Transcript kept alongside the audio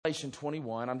Revelation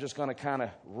 21. I'm just going to kind of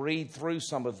read through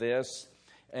some of this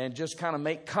and just kind of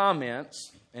make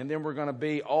comments, and then we're going to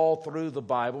be all through the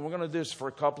Bible. We're going to do this for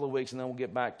a couple of weeks, and then we'll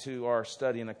get back to our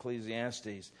study in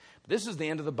Ecclesiastes. This is the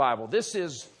end of the Bible.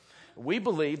 We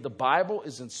believe the Bible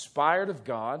is inspired of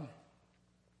God.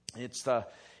 It's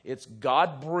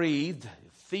God-breathed,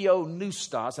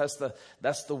 theopneustos.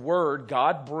 That's the word,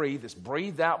 God-breathed. It's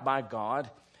breathed out by God,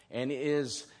 and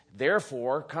is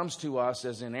therefore comes to us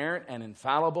as inerrant and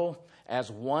infallible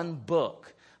as one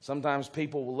book. Sometimes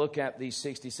people will look at these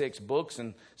 66 books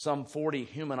and some 40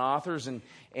 human authors and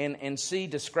see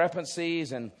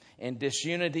discrepancies and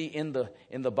disunity in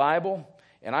the Bible.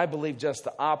 And I believe just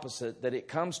the opposite, that it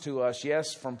comes to us,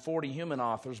 yes, from 40 human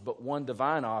authors, but one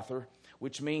divine author,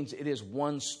 which means it is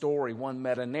one story, one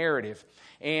meta-narrative.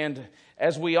 And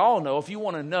as we all know, if you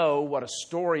want to know what a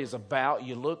story is about,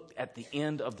 you look at the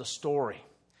end of the story.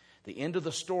 The end of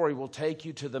the story will take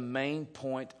you to the main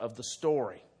point of the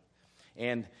story.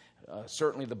 And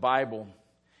certainly the Bible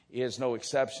is no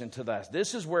exception to that.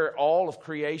 This is where all of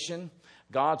creation,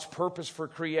 God's purpose for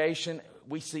creation,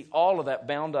 we see all of that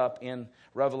bound up in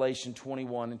Revelation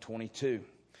 21 and 22.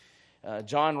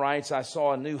 John writes, I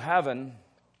saw a new heaven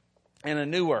and a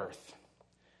new earth.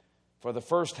 For the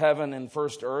first heaven and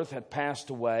first earth had passed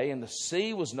away, and the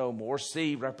sea was no more,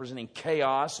 sea representing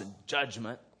chaos and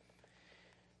judgment.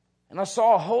 And I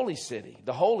saw a holy city,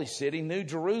 the holy city, New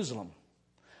Jerusalem,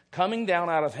 coming down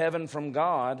out of heaven from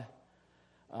God,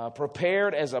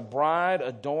 prepared as a bride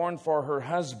adorned for her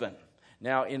husband.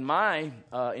 Now, in my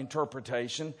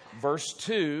interpretation, verse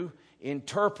 2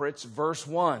 interprets verse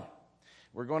 1.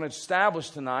 We're going to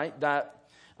establish tonight that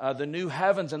the new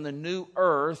heavens and the new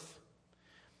earth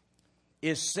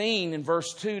is seen in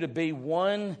verse 2 to be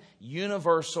one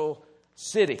universal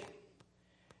city.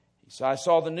 So I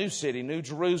saw the new city, New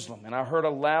Jerusalem, and I heard a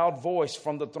loud voice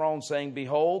from the throne saying,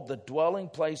 Behold, the dwelling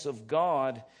place of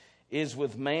God is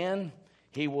with man.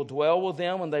 He will dwell with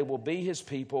them, and they will be his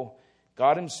people.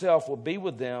 God himself will be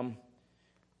with them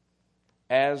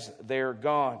as their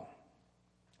God.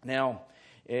 Now,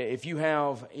 if you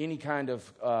have any kind of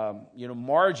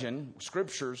margin,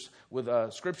 scriptures, with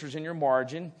scriptures in your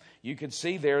margin, you can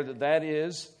see there that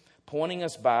is pointing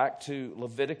us back to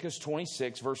Leviticus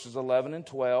 26, verses 11 and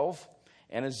 12,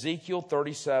 and Ezekiel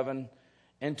 37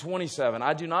 and 27.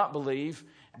 I do not believe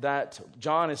that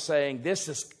John is saying this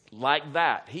is like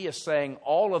that. He is saying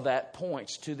all of that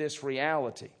points to this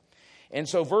reality. And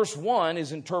so verse 1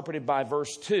 is interpreted by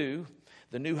verse 2.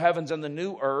 The new heavens and the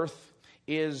new earth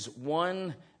is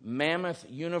one mammoth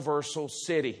universal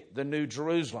city, the New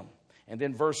Jerusalem. And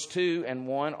then verse 2 and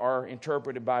 1 are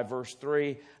interpreted by verse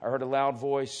 3. I heard a loud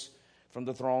voice from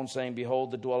the throne saying,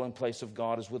 Behold, the dwelling place of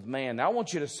God is with man. Now I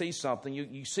want you to see something.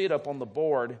 You see it up on the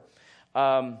board.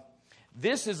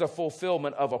 This is a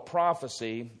fulfillment of a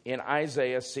prophecy in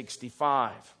Isaiah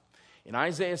 65. In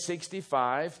Isaiah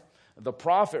 65, the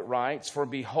prophet writes, For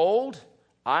behold,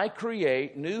 I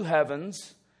create new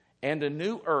heavens and a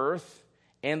new earth,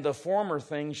 and the former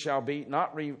things shall be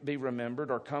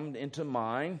remembered or come into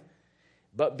mind,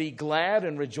 but be glad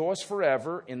and rejoice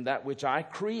forever in that which I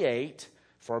create.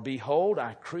 For behold,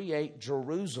 I create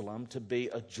Jerusalem to be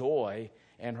a joy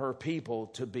and her people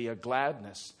to be a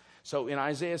gladness. So in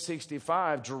Isaiah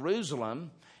 65, Jerusalem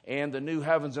and the new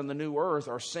heavens and the new earth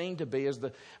are seen as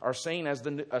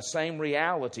the same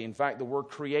reality. In fact, the word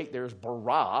create there is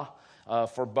bara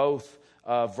for both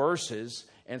verses.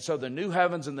 And so the new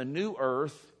heavens and the new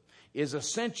earth is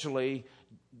essentially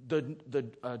the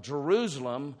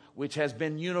Jerusalem which has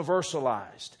been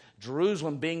universalized.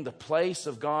 Jerusalem being the place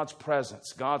of God's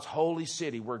presence, God's holy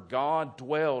city where God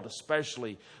dwelled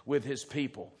especially with his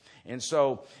people. And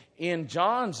so in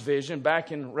John's vision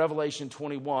back in Revelation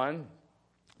 21,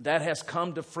 that has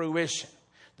come to fruition.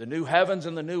 The new heavens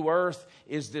and the new earth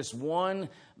is this one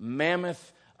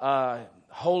mammoth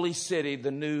holy city,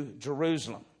 the New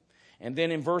Jerusalem. And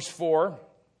then in verse 4,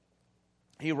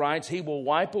 he writes, He will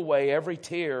wipe away every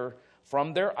tear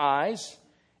from their eyes,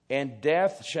 and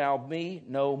death shall be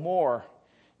no more.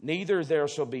 Neither there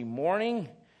shall be mourning,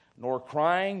 nor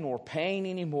crying, nor pain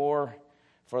anymore,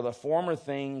 for the former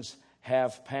things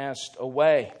have passed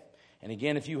away. And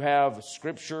again, if you have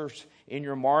scriptures in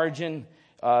your margin,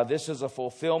 this is a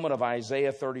fulfillment of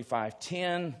Isaiah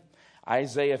 35:10,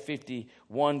 Isaiah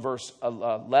 51 verse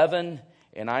 11,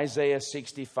 and Isaiah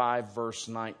 65 verse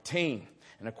 19.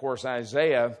 And of course,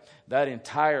 Isaiah, that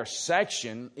entire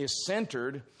section is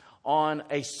centered on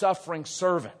a suffering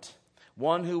servant,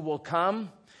 one who will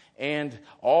come, and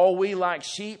all we like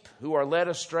sheep who are led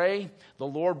astray, the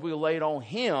Lord will lay on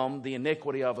him the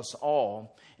iniquity of us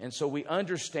all. And so we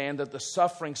understand that the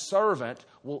suffering servant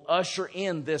will usher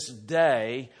in this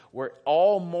day where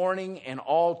all mourning and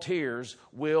all tears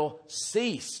will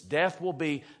cease. Death will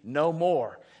be no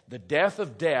more. The death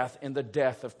of death and the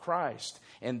death of Christ.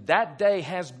 And that day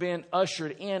has been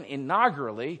ushered in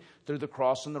inaugurally through the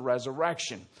cross and the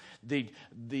resurrection. The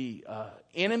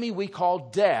enemy we call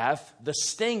death, the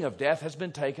sting of death, has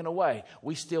been taken away.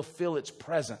 We still feel its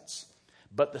presence,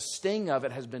 but the sting of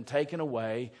it has been taken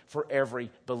away for every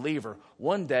believer.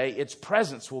 One day its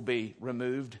presence will be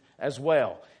removed as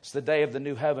well. It's the day of the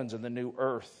new heavens and the new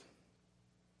earth.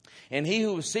 And he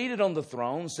who was seated on the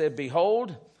throne said,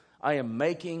 "Behold, I am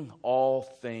making all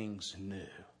things new."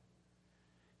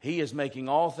 He is making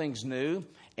all things new,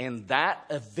 and that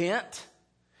event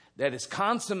that is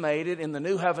consummated in the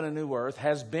new heaven and new earth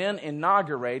has been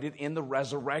inaugurated in the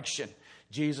resurrection.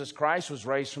 Jesus Christ was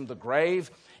raised from the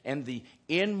grave, and the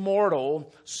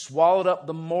immortal swallowed up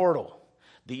the mortal.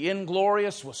 The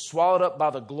inglorious was swallowed up by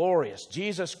the glorious.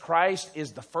 Jesus Christ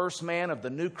is the first man of the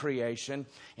new creation,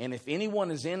 and if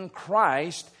anyone is in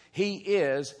Christ, he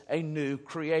is a new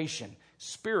creation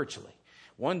spiritually.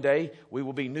 One day we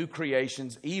will be new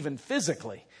creations even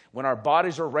physically when our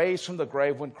bodies are raised from the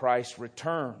grave when Christ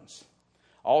returns.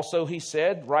 Also he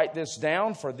said, "Write this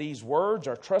down, for these words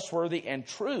are trustworthy and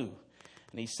true."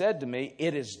 And he said to me,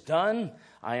 "It is done.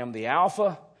 I am the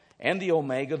Alpha and the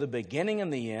Omega, the beginning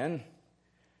and the end.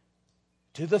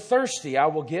 To the thirsty I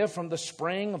will give from the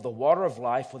spring of the water of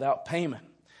life without payment."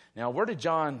 Now, where did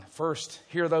John first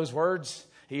hear those words?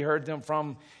 He heard them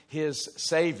from his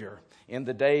Savior in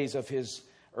the days of his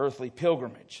earthly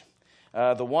pilgrimage.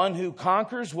 The one who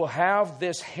conquers will have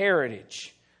this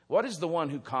heritage. What is the one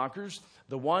who conquers?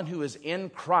 The one who is in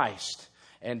Christ.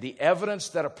 And the evidence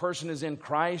that a person is in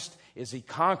Christ is he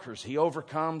conquers, he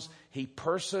overcomes, he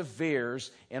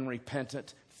perseveres in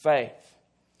repentant faith.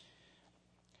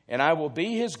 "And I will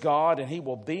be his God, and he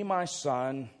will be my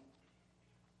son.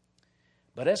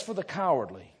 But as for the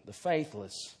cowardly, the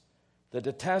faithless, the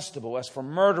detestable, as for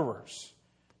murderers,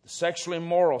 the sexually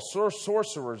immoral,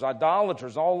 sorcerers,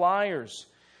 idolaters, all liars."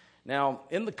 Now,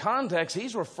 in the context,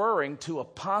 he's referring to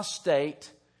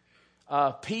apostate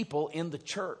people in the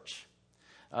church.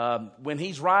 When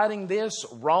he's writing this,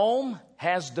 Rome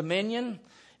has dominion.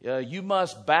 You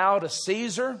must bow to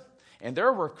Caesar. And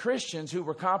there were Christians who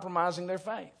were compromising their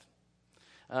faith.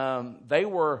 They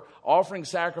were offering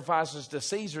sacrifices to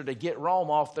Caesar to get Rome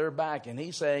off their back. And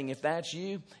he's saying, if that's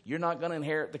you, you're not going to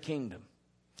inherit the kingdom.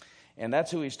 And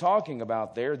that's who he's talking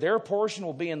about there. Their portion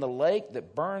will be in the lake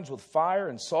that burns with fire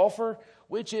and sulfur,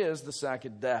 which is the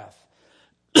second death.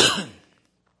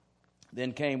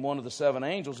 Then came one of the seven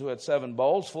angels who had 7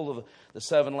 bowls full of the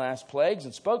 7 last plagues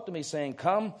and spoke to me, saying,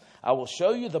 "Come, I will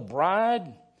show you the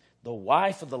bride, the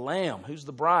wife of the Lamb." Who's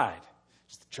the bride?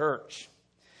 It's the church.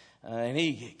 And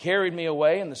he carried me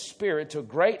away in the Spirit to a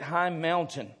great high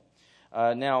mountain.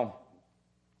 Now,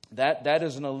 that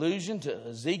is an allusion to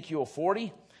Ezekiel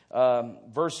 40,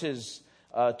 verses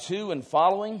 2 and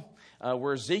following,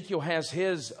 where Ezekiel has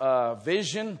his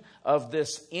vision of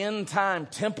this end-time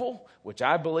temple, which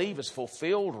I believe is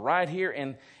fulfilled right here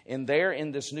in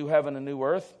this new heaven and new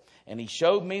earth. "And he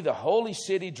showed me the holy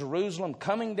city, Jerusalem,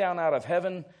 coming down out of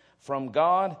heaven from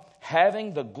God,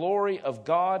 having the glory of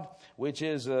God," which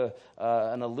is an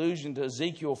allusion to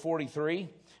Ezekiel 43,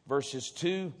 verses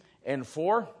 2 and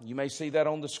 4. You may see that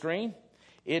on the screen.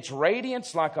 "Its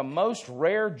radiance like a most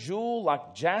rare jewel,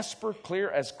 like jasper, clear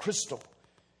as crystal.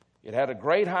 It had a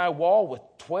great high wall with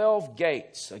 12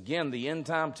 gates." Again, the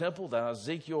end-time temple that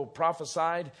Ezekiel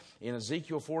prophesied in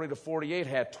Ezekiel 40 to 48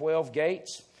 had 12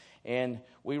 gates. And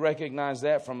we recognize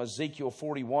that from Ezekiel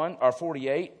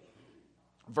 48,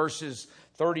 verses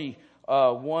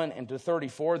 31 and to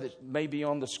 34 that may be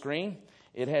on the screen.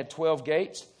 It had 12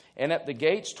 gates. "And at the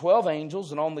gates 12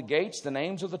 angels, and on the gates the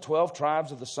names of the 12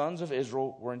 tribes of the sons of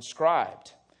Israel were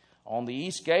inscribed. On the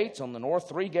east gates, on the north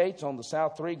 3 gates, on the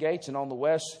south 3 gates, and on the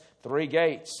west 3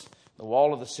 gates. The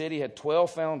wall of the city had 12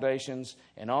 foundations,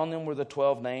 and on them were the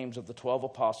 12 names of the 12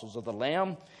 apostles of the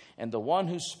Lamb. And the one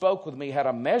who spoke with me had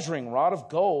a measuring rod of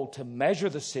gold to measure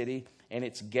the city and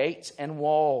its gates and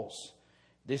walls.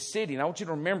 This city," and I want you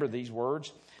to remember these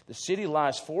words, "the city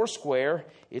lies 4 square,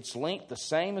 its length the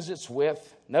same as its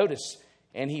width." Notice,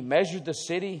 "and he measured the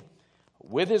city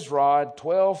with his rod,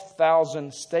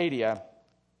 12,000 stadia.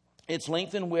 Its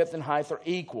length and width and height are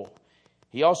equal.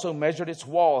 He also measured its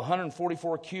wall,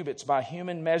 144 cubits by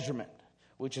human measurement,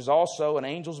 which is also an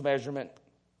angel's measurement.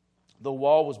 The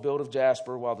wall was built of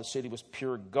jasper, while the city was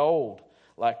pure gold,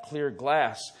 like clear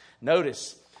glass."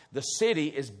 Notice, the city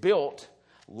is built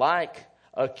like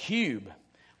a cube.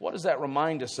 What does that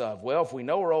remind us of? Well, if we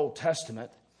know our Old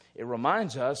Testament, it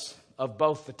reminds us of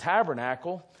both the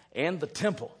tabernacle and the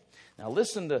temple. Now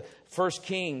listen to 1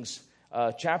 Kings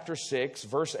chapter 6,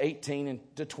 verse 18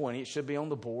 to 20. It should be on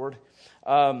the board.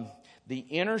 The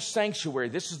inner sanctuary.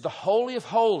 This is the Holy of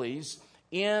Holies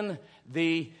in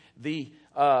the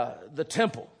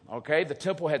temple. Okay, the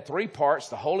temple had three parts: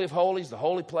 the Holy of Holies, the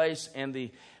holy place, and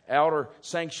the outer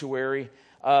sanctuary.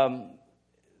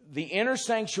 The inner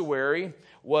sanctuary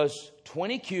was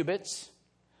 20 cubits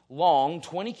long,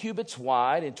 20 cubits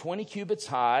wide, and 20 cubits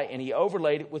high, and he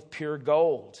overlaid it with pure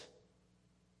gold.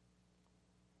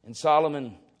 And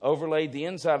Solomon overlaid the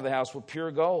inside of the house with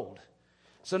pure gold.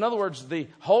 So in other words, the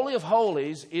Holy of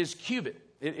Holies is cubit.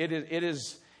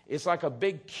 It's like a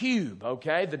big cube,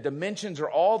 okay? The dimensions are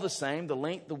all the same, the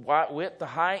length, the width, the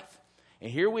height. And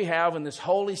here we have in this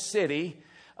holy city,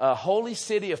 a holy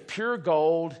city of pure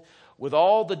gold with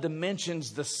all the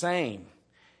dimensions the same.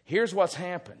 Here's what's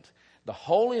happened. The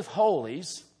Holy of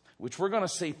Holies, which we're going to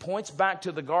see points back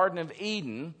to the Garden of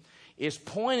Eden, is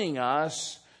pointing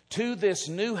us to this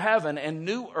new heaven and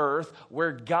new earth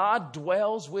where God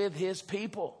dwells with his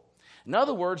people. In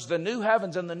other words, the new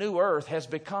heavens and the new earth has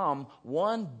become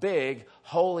one big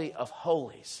Holy of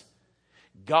Holies.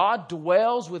 God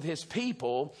dwells with his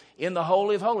people in the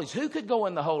Holy of Holies. Who could go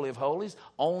in the Holy of Holies?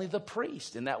 Only the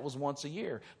priest, and that was once a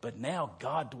year. But now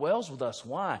God dwells with us.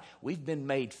 Why? We've been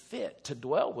made fit to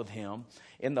dwell with him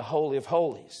in the Holy of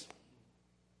Holies.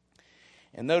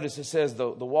 And notice it says the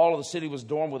wall of the city was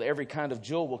adorned with every kind of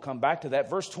jewel. We'll come back to that.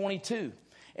 Verse 22,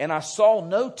 and I saw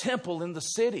no temple in the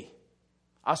city.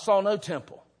 I saw no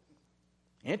temple.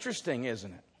 Interesting,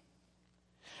 isn't it?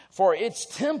 For its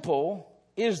temple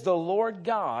is the Lord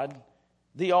God,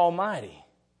 the Almighty,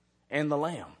 and the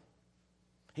Lamb.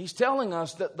 He's telling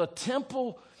us that the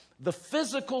temple, the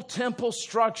physical temple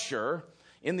structure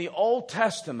in the Old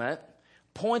Testament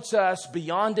points us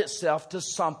beyond itself to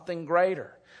something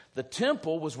greater. The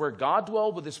temple was where God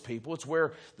dwelled with his people. It's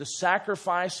where the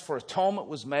sacrifice for atonement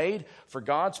was made for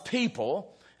God's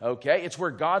people. Okay, it's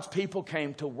where God's people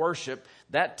came to worship.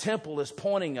 That temple is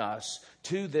pointing us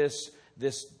to this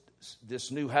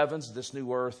new heavens, this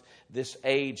new earth, this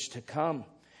age to come.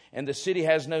 And the city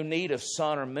has no need of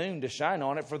sun or moon to shine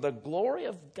on it, for the glory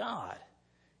of God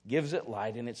gives it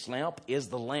light, and its lamp is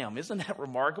the Lamb. Isn't that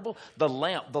remarkable? The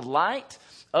lamp, the light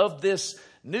of this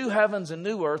new heavens and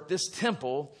new earth, this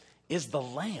temple, is the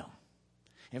Lamb.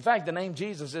 In fact, the name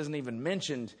Jesus isn't even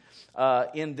mentioned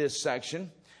in this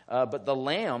section, but the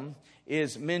Lamb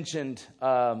is mentioned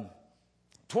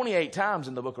 28 times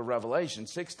in the book of Revelation,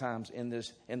 6 times in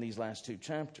these last 2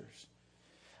 chapters.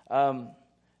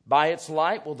 By its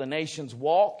light will the nations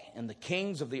walk, and the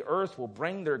kings of the earth will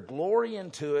bring their glory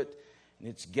into it, and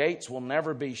its gates will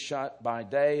never be shut by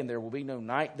day, and there will be no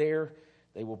night there.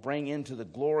 They will bring into the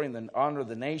glory and the honor of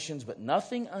the nations, but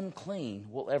nothing unclean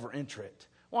will ever enter it.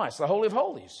 Why? It's the Holy of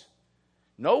Holies.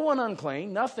 No one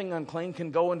unclean, nothing unclean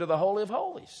can go into the Holy of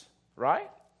Holies, right?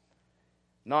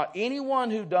 Not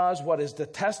anyone who does what is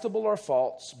detestable or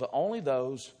false, but only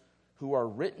those who are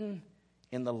written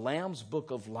in the Lamb's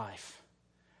book of life.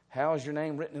 How is your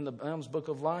name written in the Lamb's book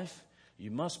of life?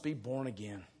 You must be born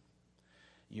again.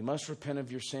 You must repent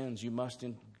of your sins. You must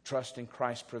trust in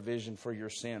Christ's provision for your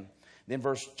sin. Then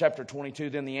chapter 22,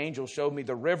 then the angel showed me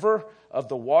the river of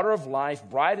the water of life,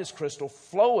 bright as crystal,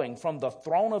 flowing from the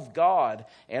throne of God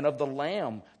and of the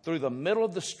Lamb through the middle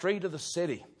of the street of the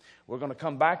city. We're going to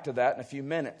come back to that in a few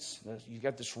minutes. You've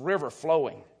got this river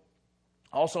flowing.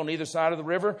 Also on either side of the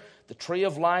river, the tree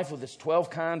of life with its 12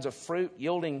 kinds of fruit,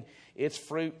 yielding its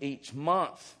fruit each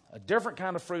month. A different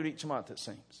kind of fruit each month, it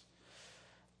seems.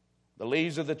 The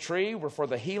leaves of the tree were for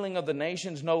the healing of the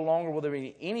nations. No longer will there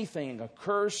be anything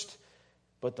accursed,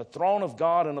 but the throne of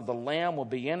God and of the Lamb will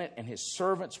be in it, and his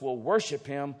servants will worship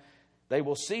him. They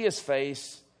will see his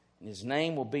face, and his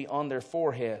name will be on their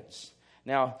foreheads.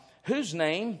 Now, whose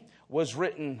name was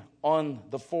written on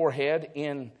the forehead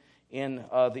in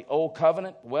the Old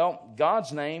Covenant? Well,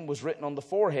 God's name was written on the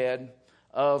forehead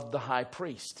of the high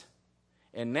priest.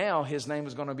 And now his name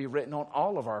is going to be written on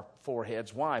all of our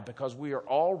foreheads. Why? Because we are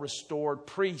all restored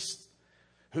priests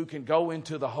who can go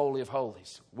into the Holy of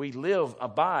Holies. We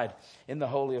abide in the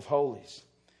Holy of Holies.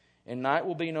 And night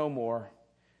will be no more.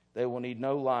 They will need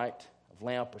no light of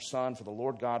lamp or sun, for the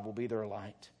Lord God will be their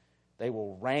light. They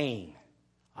will reign.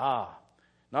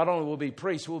 Not only will we be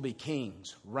priests, we'll be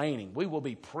kings, reigning. We will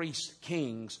be priests,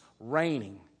 kings,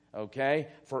 reigning, okay,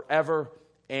 forever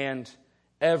and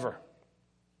ever.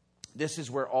 This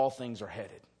is where all things are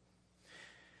headed.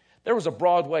 There was a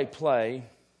Broadway play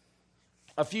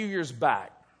a few years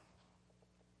back,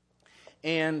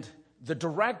 and the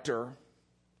director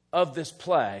of this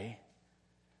play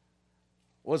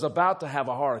was about to have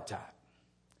a heart attack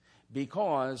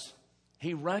because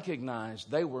he recognized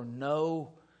there was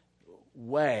no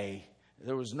way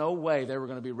they were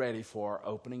going to be ready for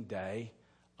opening day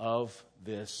of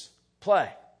this play.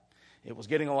 It was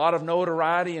getting a lot of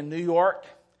notoriety in New York,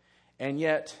 and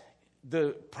yet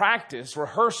the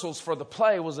rehearsals for the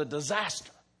play was a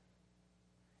disaster.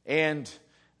 And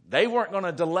they weren't going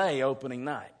to delay opening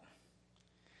night.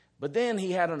 But then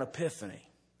he had an epiphany.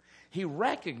 He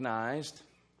recognized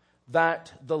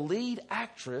that the lead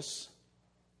actress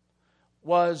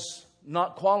was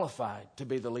not qualified to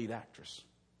be the lead actress.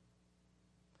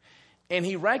 And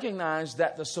he recognized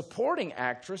that the supporting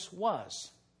actress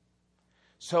was.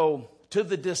 So, to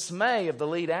the dismay of the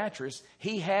lead actress,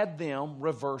 he had them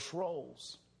reverse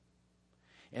roles.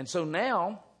 And so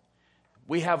now,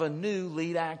 we have a new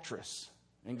lead actress.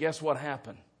 And guess what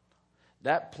happened?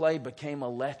 That play became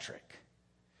electric.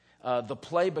 The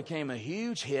play became a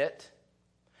huge hit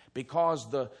because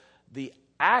the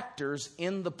actors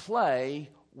in the play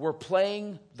were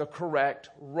playing the correct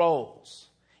roles.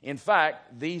 In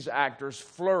fact, these actors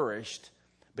flourished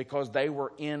because they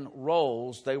were in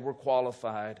roles they were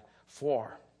qualified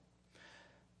for.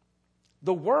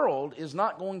 The world is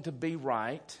not going to be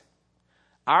right.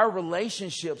 Our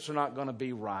relationships are not going to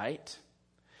be right.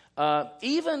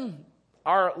 Even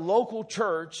our local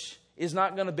church is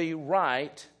not going to be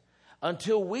right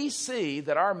until we see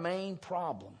that our main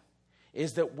problem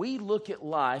is that we look at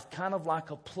life kind of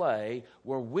like a play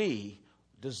where we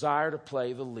desire to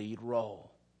play the lead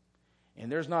role.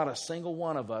 And there's not a single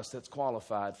one of us that's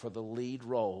qualified for the lead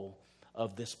role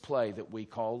of this play that we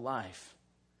call life.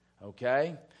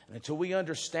 Okay? And until we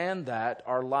understand that,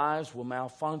 our lives will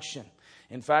malfunction.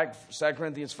 In fact, 2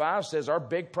 Corinthians 5 says our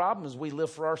big problem is we live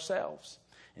for ourselves.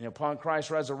 And upon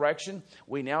Christ's resurrection,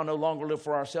 we now no longer live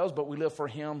for ourselves, but we live for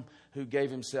Him who gave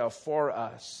Himself for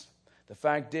us. The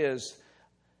fact is,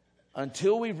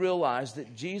 until we realize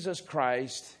that Jesus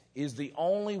Christ is the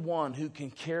only one who can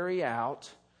carry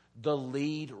out the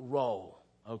lead role,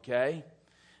 okay?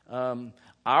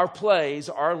 Our plays,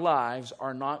 our lives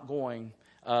are not going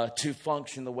to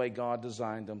function the way God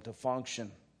designed them to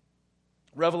function.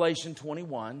 Revelation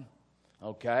 21,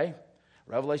 okay?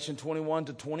 Revelation 21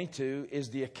 to 22 is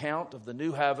the account of the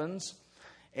new heavens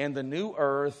and the new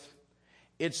earth.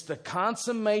 It's the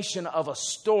consummation of a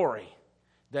story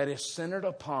that is centered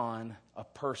upon a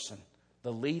person,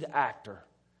 the lead actor,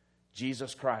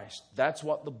 Jesus Christ. That's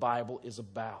what the Bible is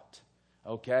about.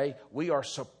 Okay? We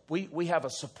have a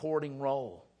supporting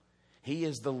role. He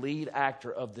is the lead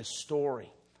actor of this story.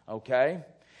 Okay?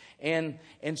 And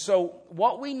so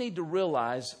what we need to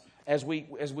realize as we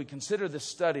consider this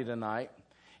study tonight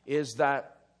is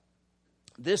that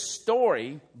this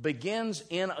story begins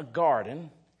in a garden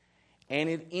and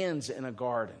it ends in a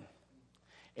garden.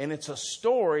 And it's a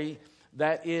story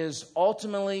that is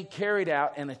ultimately carried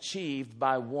out and achieved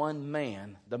by one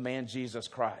man, the man Jesus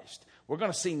Christ. We're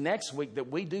going to see next week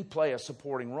that we do play a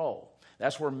supporting role.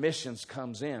 That's where missions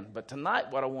comes in. But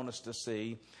tonight what I want us to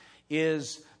see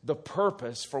is the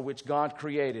purpose for which God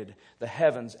created the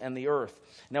heavens and the earth.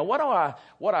 Now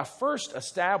what I first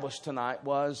established tonight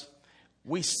was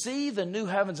we see the new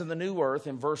heavens and the new earth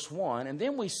in verse 1, and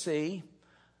then we see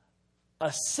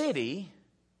a city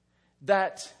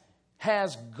that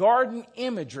has garden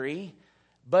imagery,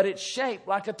 but it's shaped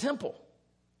like a temple.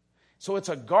 So it's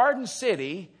a garden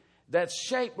city that's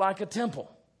shaped like a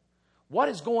temple. What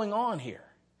is going on here?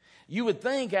 You would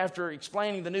think after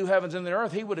explaining the new heavens and the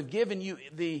earth, he would have given you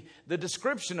the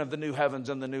description of the new heavens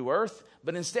and the new earth,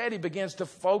 but instead he begins to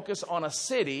focus on a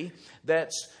city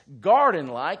that's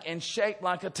garden-like and shaped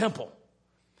like a temple.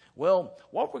 Well,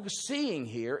 what we're seeing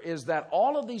here is that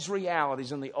all of these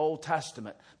realities in the Old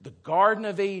Testament, the Garden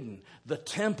of Eden, the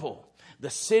temple, the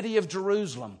city of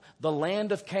Jerusalem, the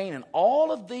land of Canaan,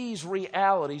 all of these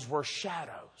realities were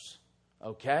shadows,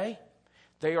 okay?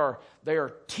 They are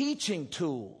teaching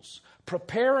tools,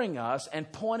 preparing us and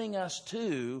pointing us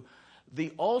to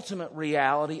the ultimate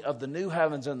reality of the new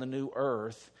heavens and the new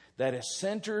earth that is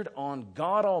centered on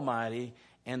God Almighty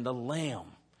and the Lamb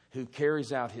who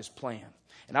carries out His plan.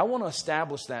 And I want to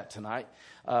establish that tonight.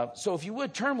 So if you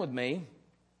would turn with me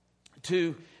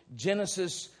to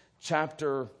Genesis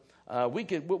chapter,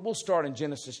 we'll start in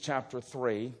Genesis chapter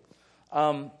 3.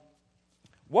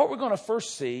 What we're going to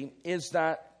first see is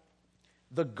that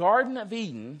the Garden of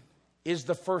Eden is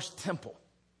the first temple.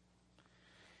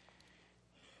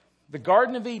 The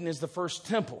Garden of Eden is the first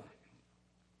temple.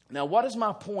 Now, what is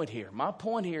my point here? My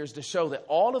point here is to show that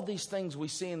all of these things we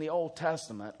see in the Old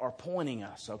Testament are pointing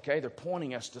us, okay? They're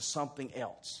pointing us to something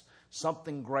else,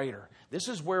 something greater. This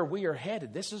is where we are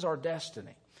headed. This is our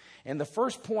destiny. And the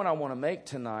first point I want to make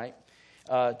tonight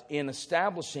in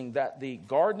establishing that the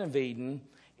Garden of Eden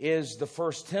is the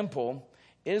first temple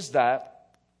is that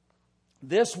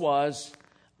this was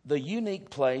the unique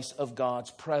place of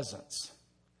God's presence.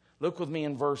 Look with me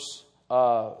in verse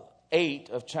 8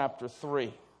 of chapter 3.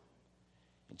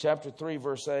 In chapter 3,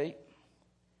 verse 8.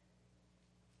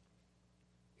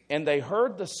 And they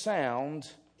heard the sound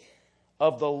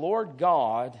of the Lord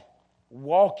God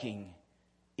walking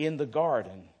in the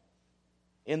garden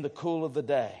in the cool of the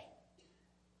day.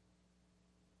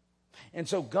 And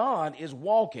so God is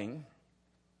walking.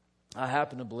 I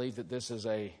happen to believe that this is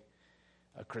a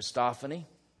Christophany.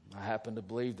 I happen to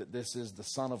believe that this is the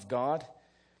Son of God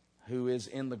who is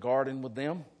in the garden with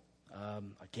them.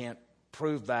 I can't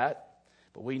prove that,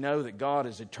 but we know that God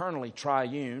is eternally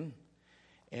triune.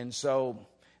 And so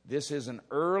this is an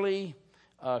early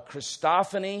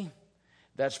Christophany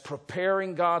that's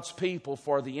preparing God's people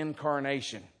for the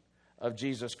incarnation of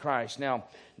Jesus Christ. Now,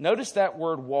 notice that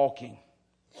word walking.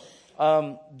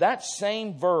 That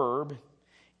same verb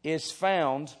is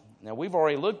found, now we've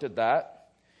already looked at that,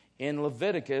 in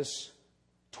Leviticus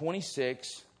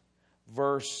 26,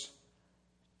 verse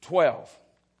 12.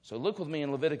 So look with me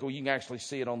in Leviticus. You can actually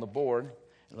see it on the board.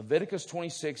 In Leviticus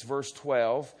 26, verse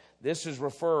 12, this is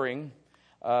referring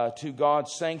to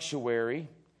God's sanctuary.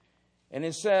 And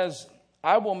it says,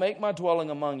 I will make my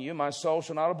dwelling among you, my soul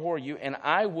shall not abhor you, and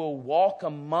I will walk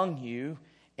among you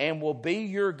and will be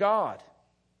your God.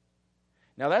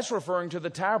 Now that's referring to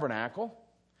the tabernacle.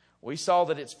 We saw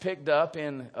that it's picked up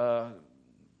in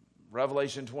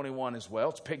Revelation 21 as well.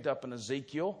 It's picked up in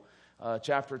Ezekiel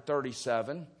chapter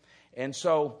 37. And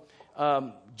so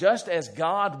just as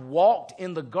God walked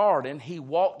in the garden, He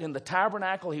walked in the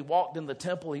tabernacle, He walked in the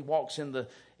temple, He walks in the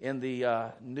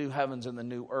new heavens and the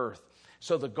new earth.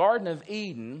 So the Garden of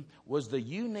Eden was the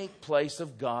unique place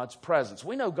of God's presence.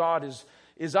 We know God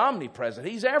is omnipresent.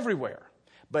 He's everywhere.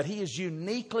 But He is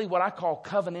uniquely what I call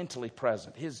covenantally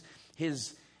present. His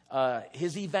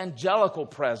evangelical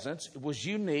presence was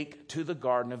unique to the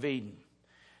Garden of Eden.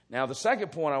 Now, the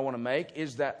second point I want to make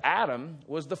is that Adam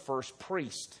was the first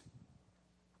priest.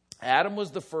 Adam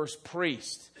was the first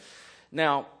priest.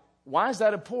 Now, why is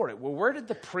that important? Well, where did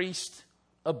the priest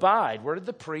abide? Where did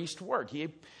the priest work?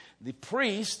 The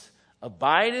priest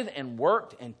abided and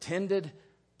worked and tended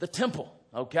the temple.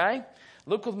 Okay?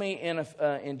 Look with me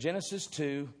in Genesis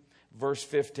 2, verse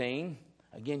 15.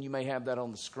 Again, you may have that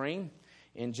on the screen.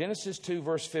 In Genesis 2,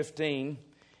 verse 15,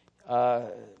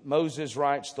 Moses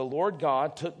writes, the Lord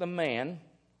God took the man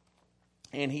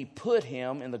and He put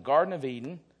him in the Garden of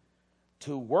Eden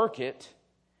to work it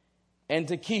and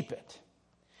to keep it.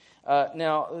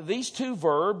 Now, these two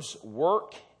verbs,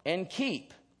 work and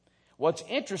keep, what's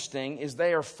interesting is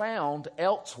they are found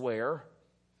elsewhere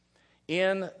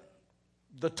in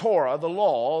the Torah, the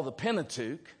law, the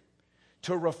Pentateuch,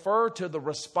 to refer to the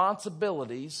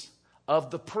responsibilities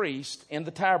of the priest in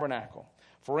the tabernacle.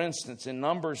 For instance, in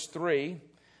Numbers 3,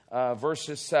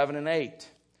 verses 7 and 8.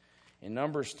 In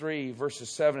Numbers 3, verses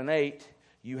 7 and 8,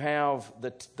 you have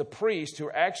the priests who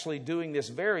are actually doing this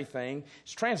very thing.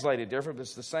 It's translated different, but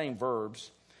it's the same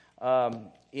verbs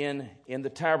in the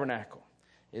tabernacle.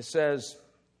 It says,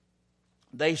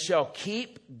 they shall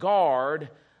keep guard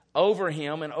over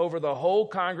him and over the whole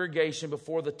congregation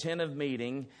before the tent of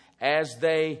meeting as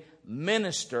they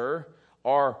minister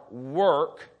or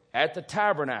work at the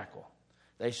tabernacle.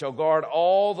 They shall guard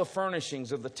all the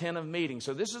furnishings of the tent of meeting.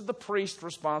 So this is the priest's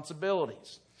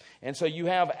responsibilities. And so you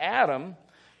have Adam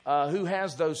who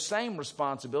has those same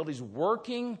responsibilities,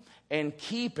 working and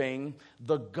keeping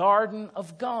the garden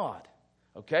of God.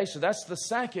 Okay, so that's the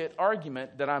second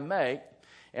argument that I make.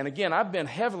 And again, I've been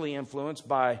heavily influenced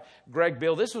by Greg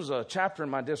Beale. This was a chapter in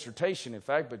my dissertation, in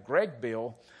fact, but Greg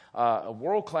Beale, a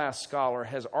world-class scholar,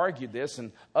 has argued this,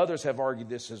 and others have argued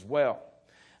this as well.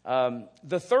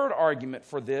 The third argument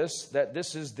for this, that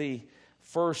this is the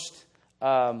first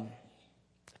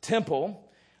temple,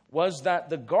 was that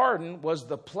the garden was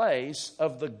the place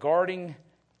of the guarding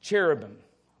cherubim.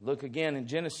 Look again in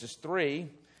Genesis 3,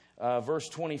 verse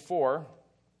 24.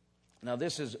 Now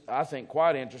this is, I think,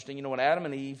 quite interesting. You know, when Adam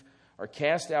and Eve are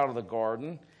cast out of the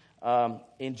garden,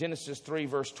 in Genesis 3,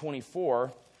 verse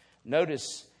 24,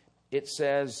 notice it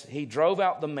says, He drove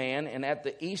out the man, and at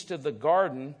the east of the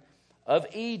garden of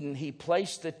Eden, He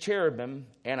placed the cherubim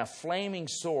and a flaming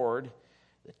sword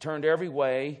that turned every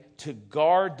way to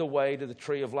guard the way to the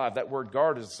tree of life. That word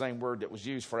guard is the same word that was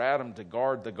used for Adam to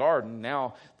guard the garden.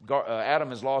 Now, Adam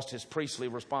has lost his priestly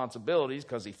responsibilities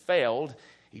because he failed.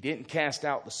 He didn't cast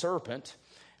out the serpent.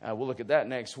 We'll look at that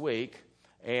next week.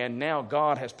 And now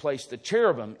God has placed the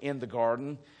cherubim in the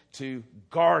garden to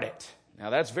guard it. Now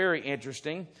that's very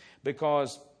interesting,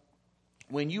 because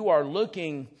when you are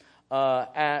looking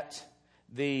at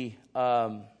the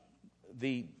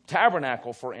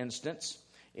tabernacle, for instance,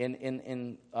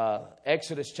 in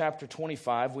Exodus chapter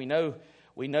 25, we know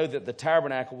that the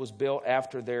tabernacle was built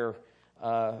after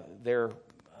their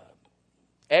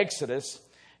exodus.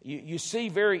 You see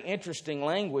very interesting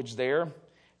language there,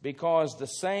 because the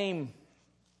same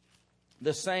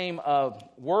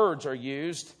words are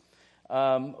used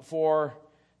for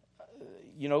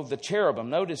the cherubim.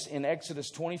 Notice in Exodus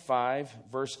 25,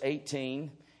 verse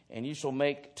 18, and you shall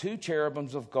make 2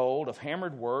 cherubims of gold of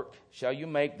hammered work, shall you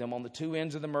make them on the 2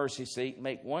 ends of the mercy seat.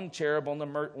 Make 1 cherub on the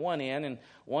one end and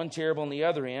 1 cherub on the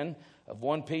other end. Of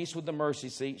one piece with the mercy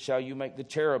seat shall you make the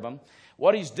cherubim.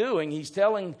 What he's doing, he's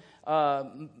telling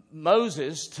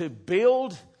Moses to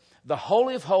build the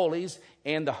Holy of Holies,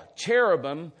 and the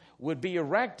cherubim would be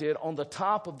erected on the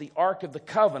top of the Ark of the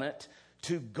Covenant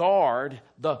to guard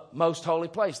the most holy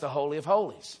place, the Holy of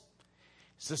Holies.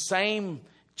 It's the same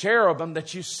cherubim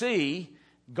that you see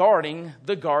guarding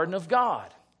the garden of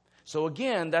God. So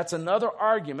again, that's another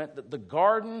argument that the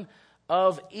Garden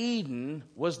of Eden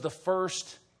was the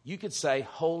first, you could say,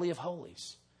 Holy of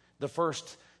Holies, the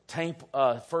first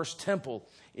temple,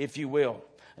 if you will.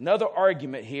 Another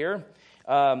argument here,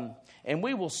 and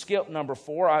we will skip number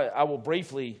 4. I will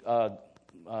briefly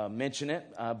mention it,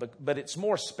 but it's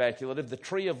more speculative. The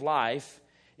tree of life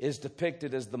is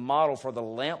depicted as the model for the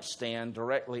lampstand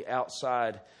directly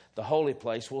outside the holy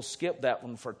place. We'll skip that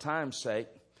one for time's sake.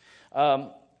 A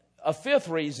 5th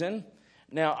reason,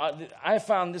 now I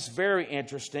found this very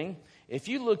interesting. If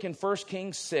you look in 1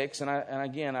 Kings 6, and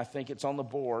again I think it's on the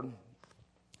board,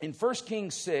 in 1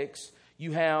 Kings 6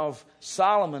 you have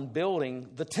Solomon building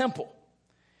the temple.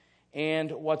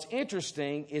 And what's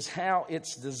interesting is how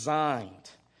it's designed.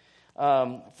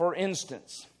 For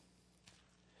instance,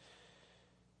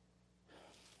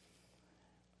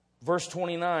 verse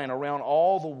 29, around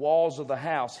all the walls of the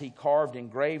house he carved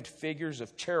engraved figures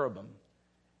of cherubim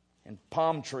and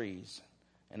palm trees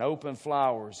and open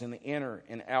flowers in the inner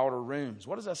and outer rooms.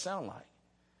 What does that sound like?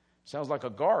 Sounds like a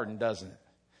garden, doesn't it?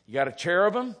 You got a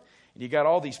cherubim, and you got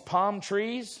all these palm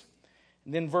trees.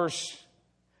 And then verse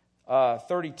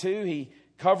 32, he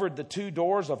covered the 2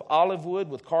 doors of olive wood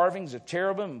with carvings of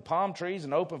cherubim and palm trees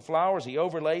and open flowers. He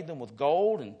overlaid them with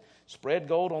gold and spread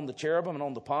gold on the cherubim and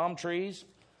on the palm trees.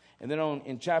 And then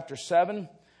in chapter 7,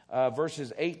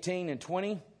 verses 18 and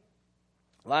 20,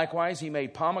 likewise, he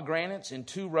made pomegranates in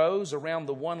 2 rows around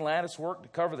the one lattice work to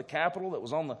cover the capital that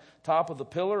was on the top of the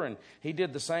pillar. And he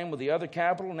did the same with the other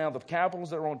capital. Now the capitals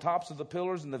that were on tops of the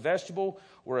pillars in the vestibule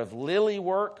were of lily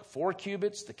work, 4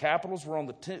 cubits. The capitals were on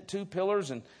the 2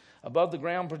 pillars and above the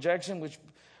ground projection, which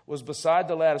was beside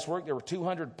the lattice work. There were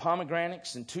 200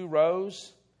 pomegranates in 2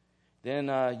 rows. Then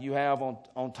you have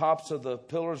on tops of the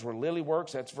pillars were lily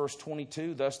works. That's verse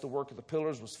 22. Thus the work of the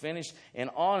pillars was finished.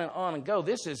 And on and go.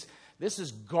 This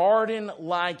is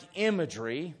garden-like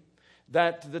imagery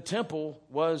that the temple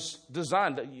was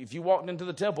designed. If you walked into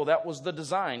the temple, that was the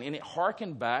design. And it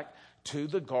harkened back to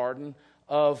the Garden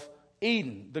of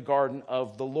Eden, the garden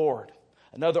of the Lord.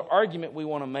 Another argument we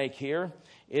want to make here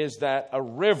is that a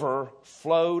river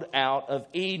flowed out of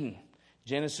Eden.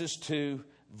 Genesis 2,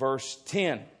 verse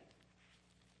 10.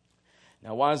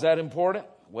 Now, why is that important?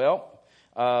 Well,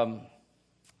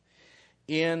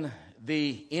 in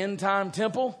the end-time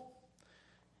temple,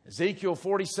 Ezekiel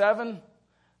 47,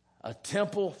 a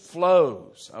temple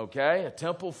flows, okay? A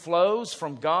temple flows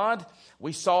from God.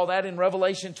 We saw that in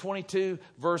Revelation 22,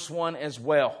 verse 1 as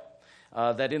well,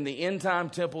 that in the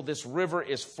end-time temple, this river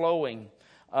is flowing.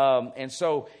 And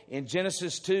so in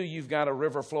Genesis 2, you've got a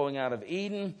river flowing out of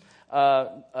Eden.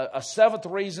 A 7th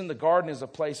reason, the garden is a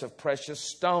place of precious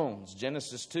stones.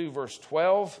 Genesis 2, verse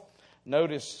 12.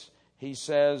 Notice he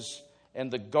says,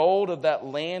 and the gold of that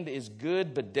land is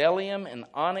good. Bdellium and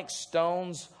onyx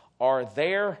stones are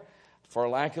there. For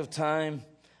lack of time,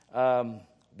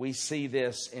 we see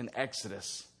this in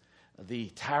Exodus. The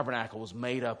tabernacle was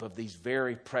made up of these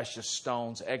very precious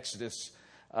stones. Exodus,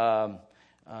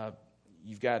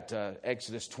 you've got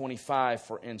Exodus 25,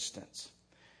 for instance.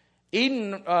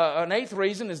 Eden, an 8th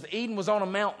reason is that Eden was on a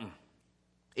mountain.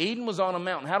 Eden was on a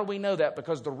mountain. How do we know that?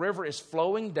 Because the river is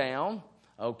flowing down,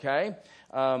 okay?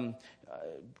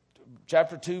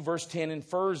 Chapter 2, verse 10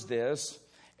 infers this.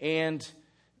 And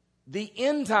the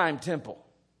end-time temple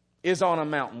is on a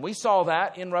mountain. We saw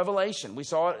that in Revelation. We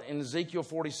saw it in Ezekiel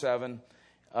 47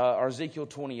 or Ezekiel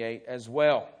 28 as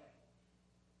well.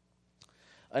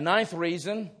 A 9th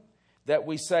reason that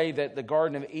we say that the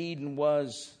Garden of Eden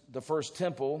was the first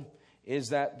temple is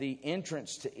that the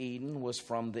entrance to Eden was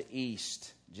from the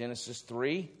east. Genesis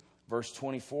 3, Verse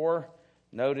 24,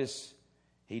 notice,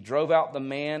 he drove out the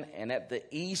man, and at the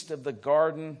east of the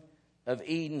Garden of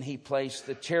Eden he placed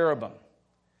the cherubim.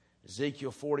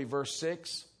 Ezekiel 40 verse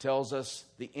 6 tells us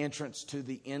the entrance to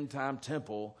the end-time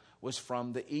temple was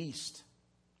from the east.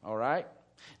 All right?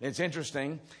 And it's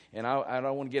interesting, and I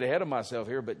don't want to get ahead of myself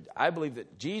here, but I believe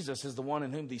that Jesus is the one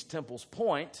in whom these temples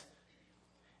point.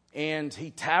 And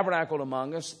he tabernacled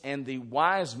among us, and the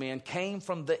wise men came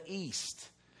from the east.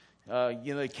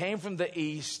 They came from the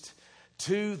east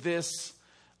to this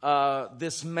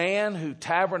man who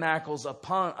tabernacles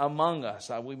among us.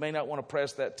 We may not want to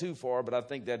press that too far, but I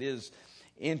think that is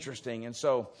interesting. And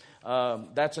so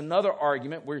that's another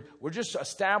argument. We're just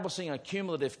establishing a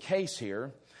cumulative case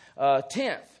here.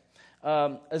 10th,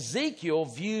 Ezekiel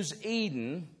views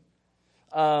Eden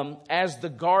as the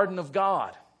garden of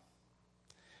God.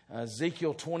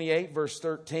 Ezekiel 28 verse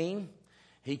 13,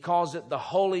 he calls it the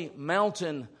holy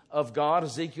mountain of God,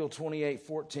 Ezekiel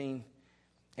 28:14,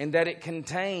 and that it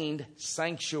contained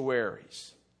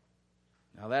sanctuaries.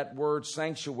 Now that word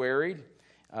sanctuary,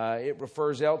 it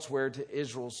refers elsewhere to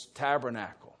Israel's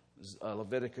tabernacle,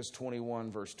 Leviticus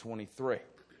 21 verse 23.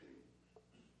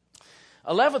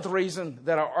 11th reason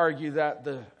that I argue that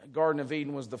the Garden of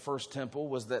Eden was the first temple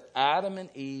was that Adam and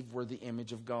Eve were the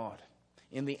image of God.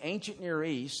 In the ancient Near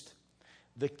East,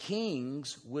 the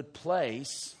kings would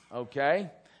place,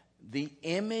 the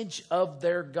image of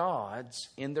their gods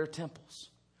in their temples.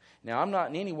 Now, I'm not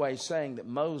in any way saying that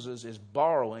Moses is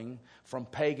borrowing from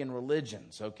pagan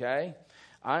religions,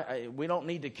 we don't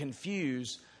need to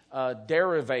confuse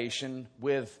derivation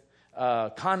with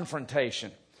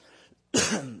confrontation.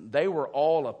 They were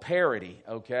all a parody,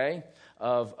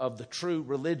 of the true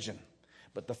religion.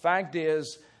 But the fact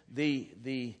is,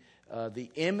 the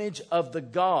image of the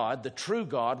God, the true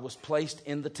God, was placed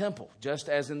in the temple. Just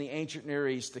as in the ancient Near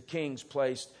East, the kings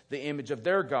placed the image of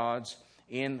their gods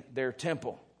in their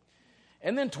temple.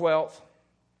 And then 12th,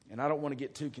 and I don't want to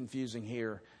get too confusing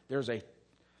here, there's a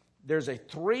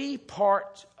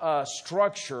 3-part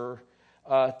structure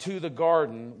to the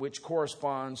garden which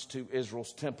corresponds to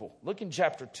Israel's temple. Look in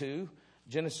chapter 2,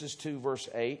 Genesis 2 verse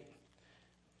 8.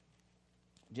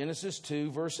 Genesis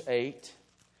 2 verse 8.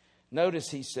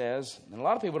 Notice he says, and a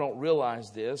lot of people don't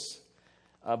realize this,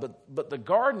 but the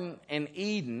garden and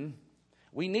Eden,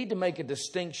 we need to make a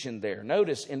distinction there.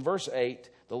 Notice in verse 8,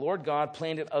 the Lord God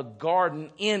planted a garden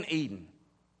in Eden.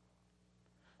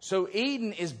 So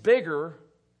Eden is bigger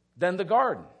than the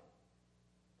garden.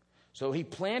 So he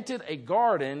planted a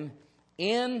garden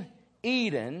in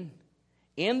Eden,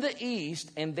 in the east,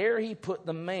 and there he put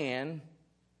the man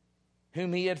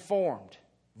whom he had formed.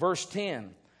 Verse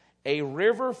 10. A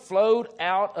river flowed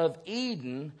out of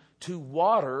Eden to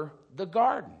water the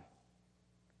garden.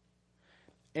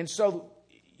 And so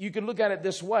you can look at it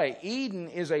this way. Eden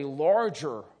is a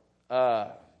larger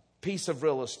piece of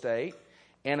real estate,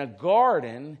 and a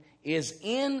garden is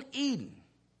in Eden.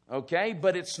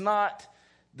 But it's not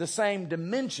the same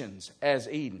dimensions as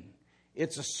Eden.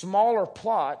 It's a smaller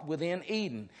plot within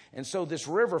Eden. And so this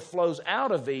river flows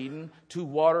out of Eden to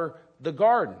water the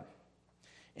garden.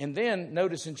 And then,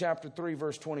 notice in chapter 3,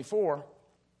 verse 24,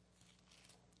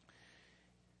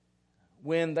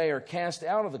 when they are cast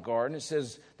out of the garden, it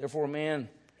says, therefore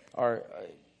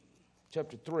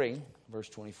chapter 3, verse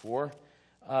 24,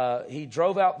 he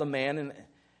drove out the man,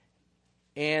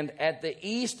 and at the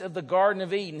east of the Garden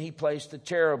of Eden, he placed the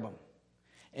cherubim.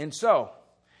 And so,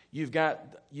 you've got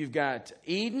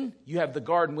Eden, you have the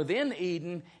garden within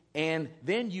Eden, and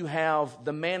then you have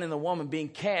the man and the woman being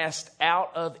cast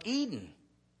out of Eden.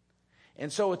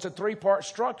 And so it's a 3-part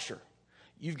structure.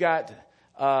 You've got,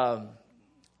 the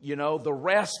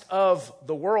rest of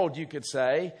the world, you could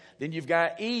say. Then you've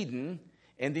got Eden,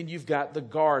 and then you've got the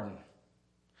garden.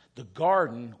 The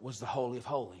garden was the Holy of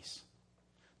Holies.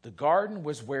 The garden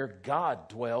was where God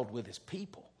dwelled with his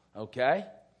people,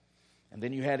 And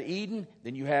then you had Eden,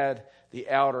 then you had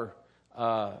the outer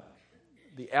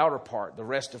part, the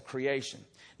rest of creation.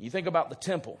 You think about the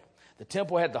temple. The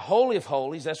temple had the Holy of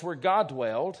Holies, that's where God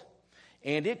dwelled.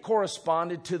 And it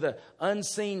corresponded to the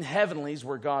unseen heavenlies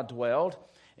where God dwelled.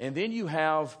 And then you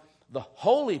have the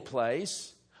holy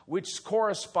place, which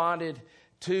corresponded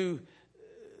to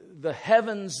the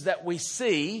heavens that we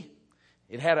see.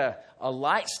 It had a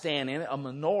light stand in it, a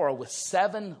menorah with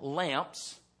 7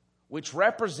 lamps, which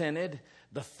represented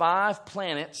the 5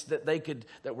 planets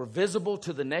that were visible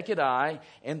to the naked eye,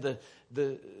 and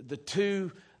the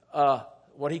 2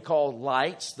 what he called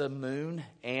lights, the moon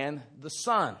and the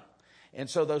sun. And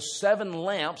so those 7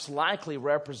 lamps likely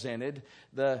represented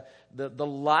the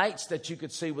lights that you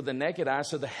could see with the naked eye.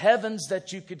 So the heavens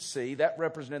that you could see, that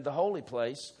represented the holy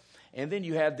place. And then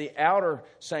you had the outer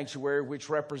sanctuary, which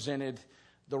represented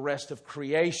the rest of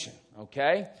creation.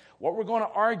 Okay? What we're going to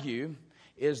argue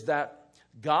is that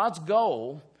God's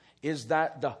goal is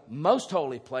that the most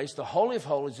holy place, the Holy of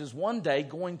Holies, is one day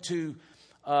going to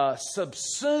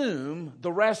subsume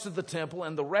the rest of the temple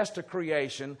and the rest of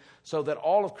creation, so that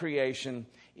all of creation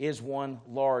is one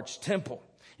large temple.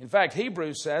 In fact,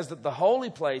 Hebrews says that the holy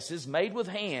places made with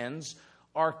hands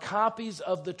are copies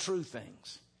of the true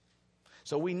things.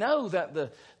 So we know that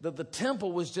the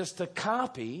temple was just a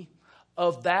copy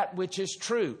of that which is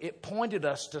true. It pointed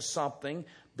us to something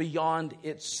beyond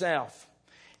itself.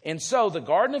 And so the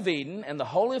Garden of Eden and the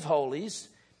Holy of Holies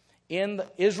in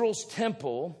Israel's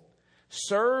temple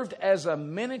served as a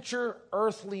miniature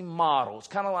earthly model. It's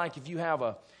kind of like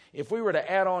if we were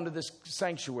to add on to this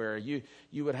sanctuary,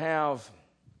 you would have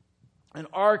an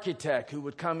architect who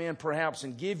would come in perhaps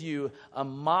and give you a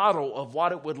model of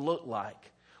what it would look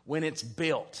like when it's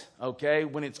built, okay,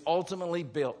 when it's ultimately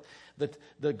built.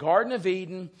 The Garden of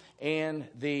Eden and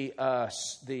the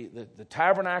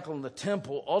tabernacle and the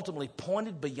temple ultimately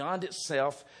pointed beyond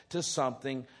itself to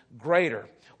something greater.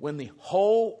 When the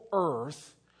whole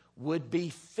earth would be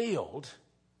filled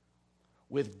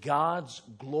with God's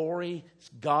glory,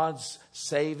 God's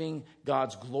saving,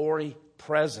 God's glory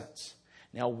presence.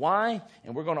 Now, why?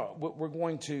 And we're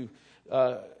going to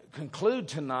conclude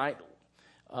tonight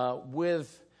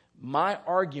with my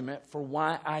argument for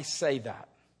why I say that.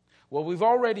 Well, we've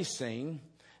already seen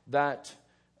that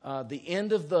the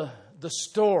end of the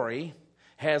story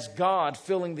has God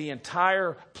filling the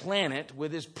entire planet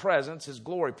with His presence, His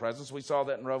glory presence. We saw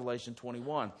that in Revelation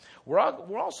 21. We're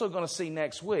also going to see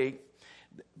next week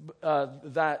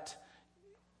that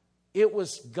it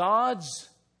was God's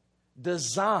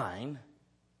design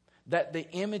that the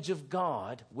image of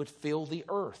God would fill the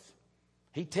earth.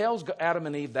 He tells Adam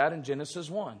and Eve that in Genesis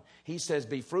 1. He says,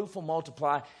 be fruitful,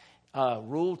 multiply,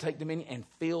 rule, take dominion, and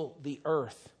fill the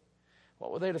earth.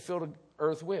 What were they to fill the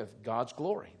earth with? God's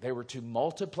glory. They were to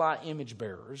multiply image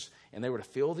bearers, and they were to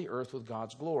fill the earth with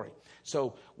God's glory.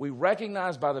 So we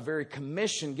recognize by the very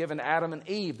commission given Adam and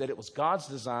Eve that it was God's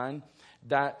design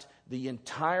that the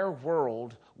entire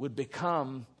world would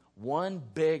become one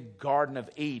big Garden of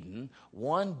Eden,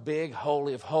 one big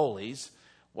Holy of Holies,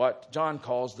 what John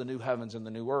calls the new heavens and the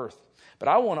new earth. But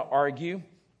I want to argue,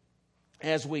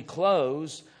 as we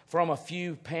close, from a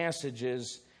few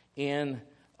passages in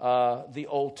the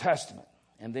Old Testament,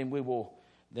 and then we will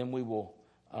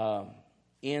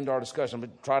end our discussion. I'm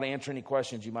going to try to answer any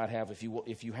questions you might have if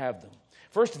you have them.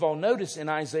 First of all, notice in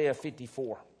Isaiah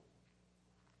 54,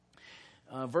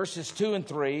 verses 2 and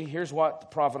 3. Here's what the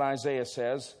prophet Isaiah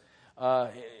says.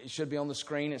 It should be on the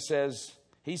screen.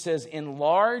 He says,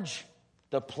 enlarge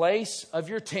the place of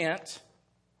your tent,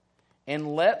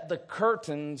 and let the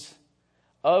curtains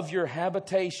of your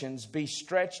habitations be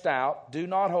stretched out. Do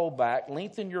not hold back.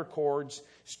 Lengthen your cords,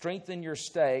 strengthen your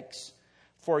stakes,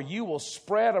 for you will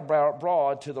spread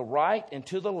abroad to the right and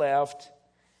to the left,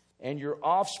 and your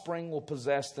offspring will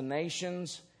possess the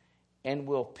nations and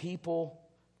will people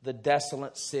the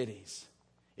desolate cities.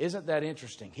 Isn't that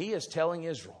interesting? He is telling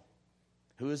Israel,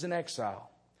 who is in exile,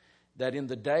 that in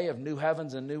the day of new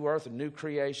heavens and new earth and new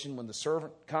creation, when the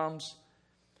servant comes,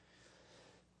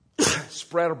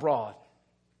 spread abroad,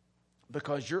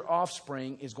 because your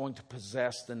offspring is going to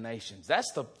possess the nations.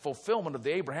 That's the fulfillment of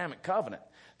the Abrahamic covenant.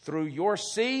 Through your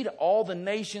seed, all the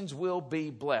nations will be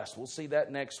blessed. We'll see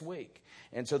that next week.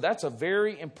 And so that's a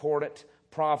very important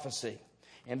prophecy.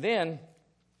 And then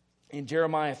in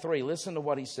Jeremiah 3, listen to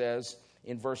what he says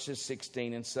in verses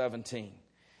 16 and 17.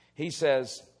 He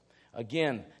says,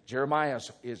 again, Jeremiah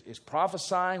is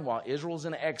prophesying while Israel's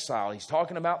in exile. He's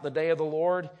talking about the day of the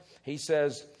Lord. He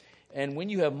says, and when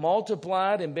you have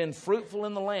multiplied and been fruitful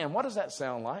in the land. What does that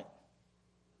sound like?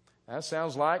 That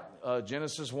sounds like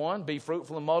Genesis 1, be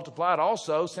fruitful and multiply. It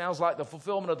also sounds like the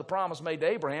fulfillment of the promise made to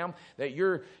Abraham that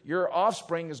your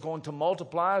offspring is going to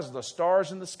multiply as the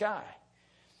stars in the sky.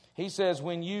 He says,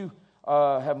 when you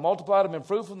have multiplied and been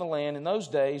fruitful in the land, in those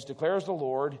days, declares the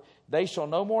Lord, they shall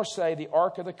no more say the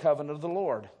ark of the covenant of the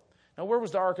Lord. Now, where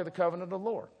was the ark of the covenant of the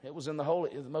Lord? It was in the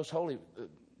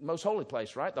most holy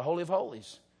place, right? The Holy of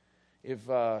Holies. If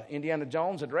Indiana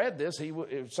Jones had read this, he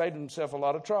would save himself a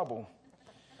lot of trouble.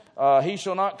 It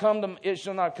shall not come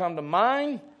to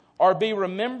mind, or be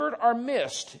remembered, or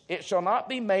missed. It shall not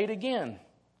be made again.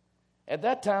 At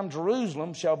that time,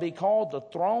 Jerusalem shall be called the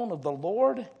throne of the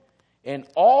Lord, and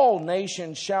all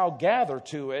nations shall gather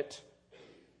to it,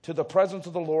 to the presence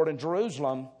of the Lord in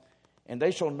Jerusalem, and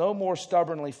they shall no more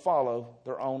stubbornly follow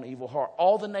their own evil heart.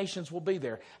 All the nations will be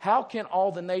there. How can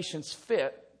all the nations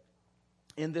fit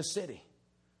in this city?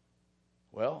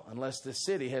 Well, unless this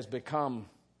city has become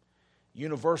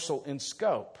universal in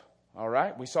scope. All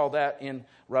right? We saw that in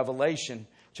Revelation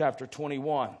chapter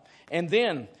 21. And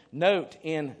then note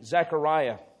in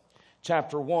Zechariah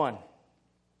chapter 1.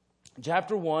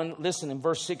 Chapter 1, listen in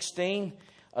verse 16.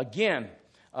 Again,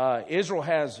 Israel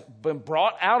has been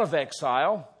brought out of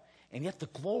exile, and yet the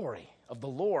glory of the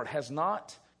Lord has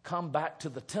not come back to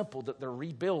the temple that they're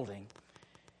rebuilding.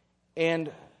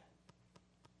 And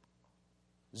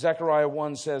Zechariah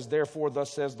 1 says, "Therefore,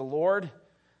 thus says the Lord,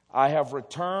 I have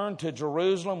returned to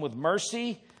Jerusalem with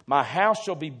mercy. My house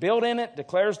shall be built in it,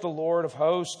 declares the Lord of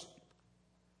hosts.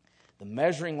 The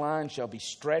measuring line shall be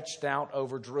stretched out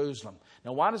over Jerusalem."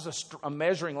 Now, why does a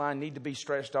measuring line need to be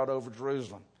stretched out over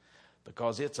Jerusalem?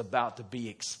 Because it's about to be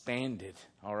expanded,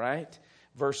 all right?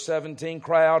 Verse 17,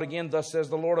 "Cry out again, thus says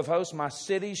the Lord of hosts, my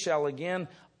city shall again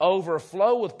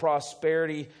overflow with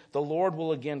prosperity. The Lord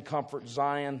will again comfort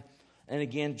Zion and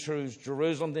again choose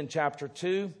Jerusalem." Then chapter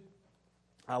 2,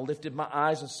 "I lifted my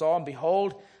eyes and saw, and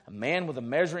behold, a man with a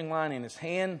measuring line in his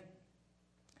hand.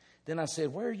 Then I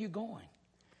said, where are you going?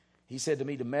 He said to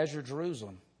me, to measure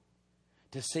Jerusalem,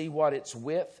 to see what its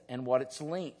width and what its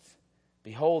length.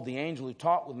 Behold, the angel who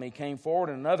talked with me came forward,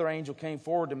 and another angel came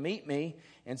forward to meet me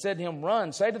and said to him,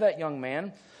 run, say to that young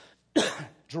man,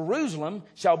 Jerusalem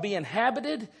shall be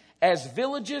inhabited as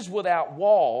villages without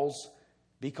walls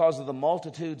because of the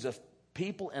multitudes of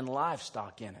people and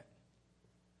livestock in it."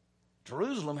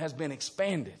 Jerusalem has been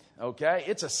expanded, okay?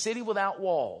 It's a city without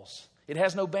walls. It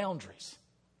has no boundaries.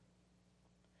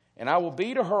 "And I will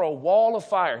be to her a wall of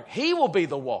fire." He will be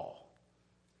the wall,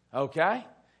 okay?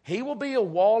 He will be a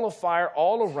wall of fire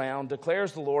all around,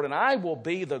 declares the Lord, "and I will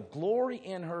be the glory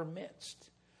in her midst.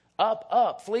 Up,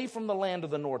 up, flee from the land of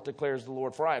the north, declares the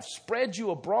Lord, for I have spread you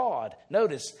abroad."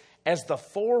 Notice, "as the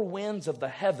four winds of the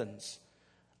heavens.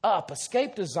 Up,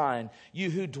 escape to Zion, you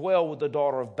who dwell with the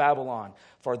daughter of Babylon.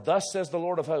 For thus says the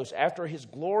Lord of hosts, after his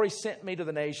glory sent me to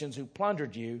the nations who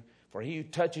plundered you, for he who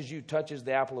touches you touches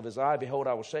the apple of his eye. Behold,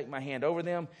 I will shake my hand over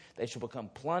them. They shall become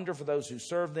plunder for those who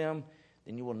serve them.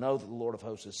 Then you will know that the Lord of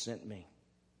hosts has sent me."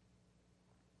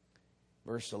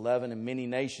 Verse 11, "And many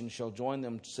nations shall join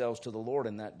themselves to the Lord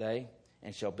in that day,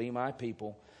 and shall be my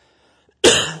people,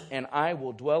 and I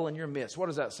will dwell in your midst." What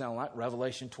does that sound like?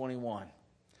 Revelation 21.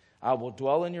 "I will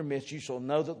dwell in your midst. You shall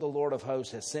know that the Lord of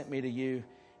hosts has sent me to you,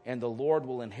 and the Lord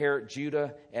will inherit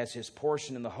Judah as his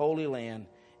portion in the Holy Land,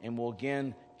 and will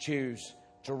again choose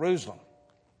Jerusalem."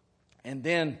 And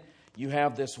then you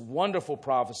have this wonderful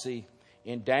prophecy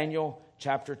in Daniel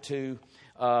chapter 2.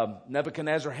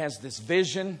 Nebuchadnezzar has this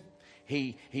vision.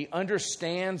 He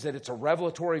understands that it's a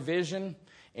revelatory vision,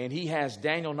 and he has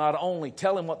Daniel not only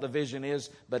tell him what the vision is,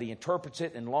 but he interprets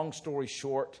it. And long story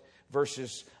short,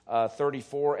 verses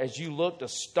 34, "As you looked, a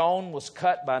stone was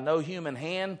cut by no human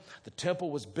hand. The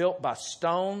temple was built by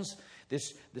stones."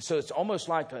 So it's almost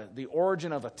like the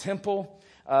origin of a temple.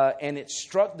 "And it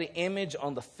struck the image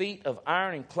on the feet of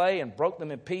iron and clay and broke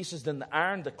them in pieces. Then the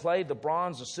iron, the clay, the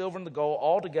bronze, the silver, and the gold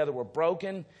all together were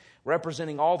broken,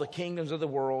 representing all the kingdoms of the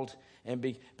world, and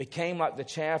became like the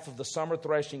chaff of the summer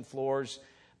threshing floors."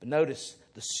 But notice,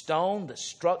 the stone that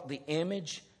struck the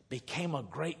image became a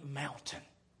great mountain.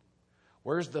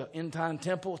 Where's the end-time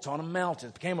temple? It's on a mountain.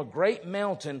 It became a great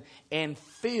mountain and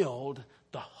filled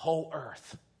the whole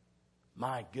earth.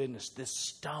 My goodness, this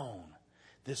stone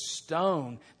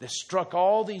that struck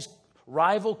all these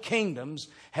rival kingdoms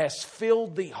has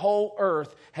filled the whole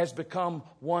earth, has become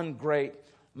one great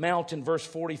mountain. Verse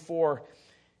 44,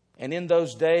 "And in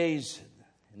those days,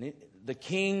 the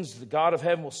kings, the God of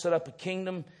heaven, will set up a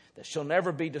kingdom that shall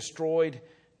never be destroyed,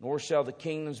 nor shall the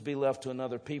kingdoms be left to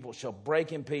another people. It shall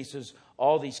break in pieces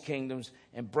all these kingdoms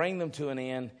and bring them to an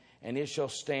end, and it shall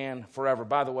stand forever."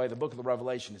 By the way, the book of the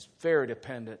Revelation is very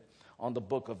dependent on the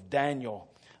book of Daniel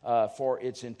for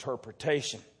its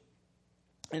interpretation.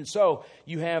 And so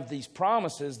you have these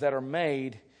promises that are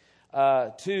made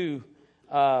through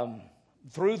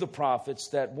the prophets,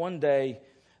 that one day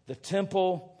the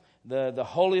temple, the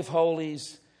Holy of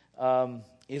Holies,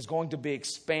 is going to be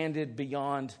expanded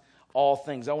beyond all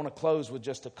things. I want to close with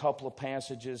just a couple of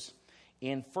passages.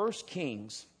 In 1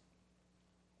 Kings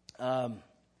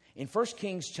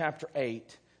chapter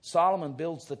 8, Solomon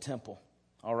builds the temple,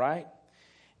 all right?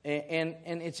 And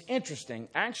it's interesting.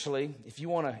 Actually, if you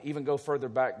want to even go further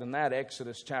back than that,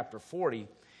 Exodus chapter 40.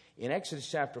 In Exodus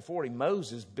chapter 40,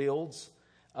 Moses builds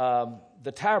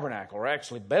the tabernacle, or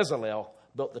actually Bezalel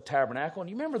built the tabernacle. And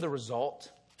you remember the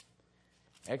result?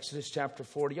 Exodus chapter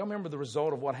 40. Y'all remember the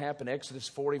result of what happened? Exodus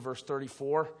 40, verse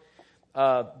 34.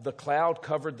 The cloud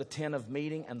covered the tent of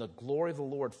meeting, and the glory of the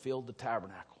Lord filled the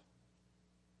tabernacle.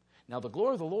 Now, the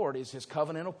glory of the Lord is His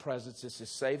covenantal presence. It's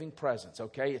His saving presence,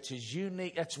 okay? It's His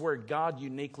unique, that's where God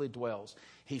uniquely dwells.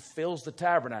 He fills the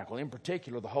tabernacle, in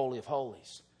particular, the Holy of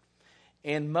Holies.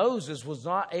 And Moses was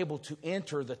not able to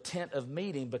enter the tent of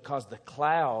meeting because the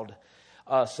cloud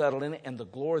settled in it and the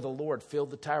glory of the Lord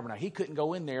filled the tabernacle. He couldn't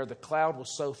go in there. The cloud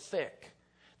was so thick.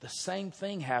 The same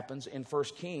thing happens in 1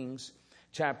 Kings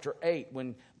chapter 8.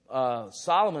 When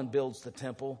Solomon builds the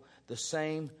temple, the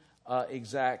same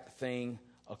exact thing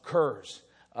occurs.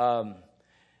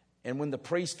 And when the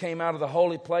priest came out of the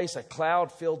holy place, a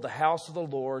cloud filled the house of the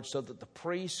Lord so that the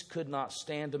priest could not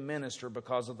stand to minister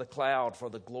because of the cloud,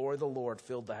 for the glory of the Lord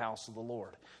filled the house of the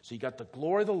Lord. So you got the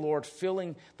glory of the Lord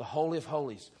filling the Holy of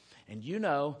Holies. And you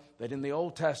know that in the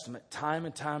Old Testament, time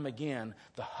and time again,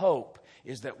 the hope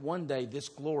is that one day this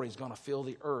glory is going to fill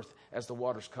the earth as the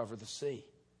waters cover the sea.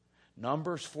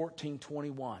 Numbers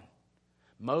 14:21.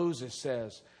 Moses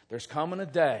says, there's coming a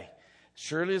day,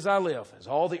 surely as I live, as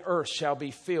all the earth shall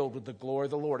be filled with the glory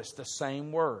of the Lord. It's the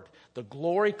same word. The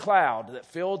glory cloud that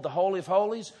filled the Holy of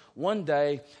Holies, one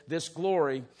day this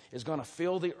glory is going to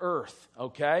fill the earth,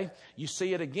 okay? You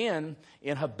see it again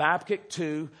in Habakkuk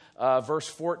 2, verse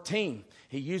 14.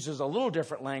 He uses a little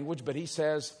different language, but he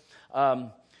says,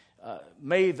 that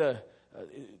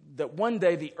one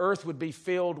day the earth would be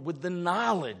filled with the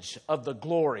knowledge of the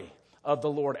glory of the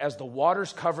Lord as the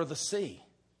waters cover the sea.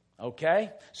 Okay?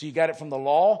 So you got it from the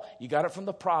law, you got it from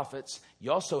the prophets,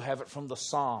 you also have it from the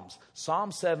Psalms.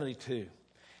 Psalm 72.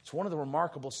 It's one of the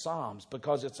remarkable Psalms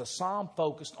because it's a psalm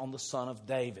focused on the Son of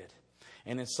David.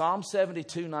 And in Psalm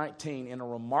 72:19, in a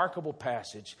remarkable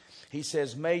passage, he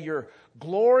says, may your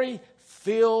glory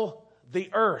fill the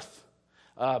earth.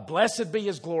 Blessed be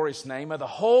His glorious name. May the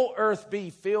whole earth be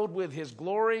filled with His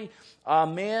glory.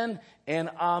 Amen and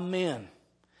amen.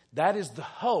 That is the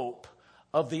hope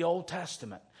of the Old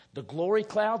Testament. The glory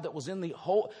cloud that was in the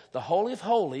Holy of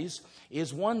Holies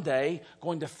is one day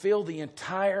going to fill the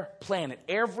entire planet.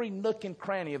 Every nook and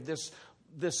cranny of this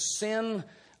sin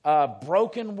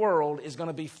broken world is going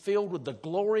to be filled with the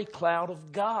glory cloud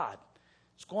of God.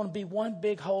 It's going to be one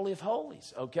big Holy of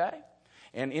Holies, okay?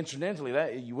 And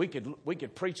incidentally, we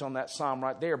could preach on that psalm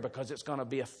right there because it's going to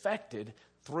be affected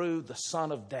through the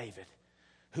Son of David,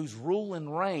 whose rule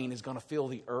and reign is going to fill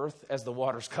the earth as the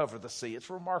waters cover the sea. It's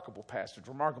a remarkable passage,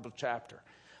 remarkable chapter,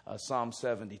 Psalm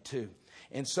 72.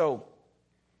 And so,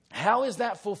 how is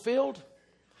that fulfilled?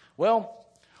 Well,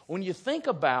 when you think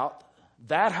about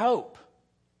that hope,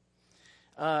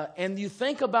 and you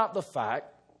think about the fact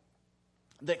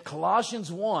that Colossians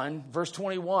 1, verse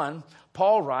 21,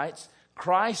 Paul writes,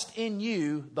 Christ in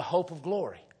you, the hope of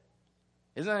glory.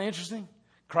 Isn't that interesting?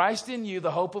 Christ in you,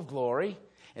 the hope of glory.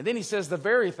 And then he says the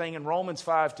very thing in Romans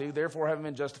 5:2, therefore having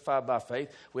been justified by faith,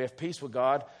 we have peace with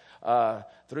God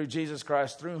through Jesus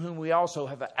Christ, through whom we also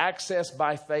have access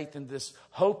by faith in this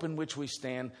hope in which we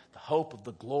stand, the hope of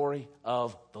the glory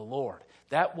of the Lord.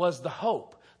 That was the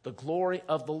hope, the glory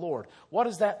of the Lord. What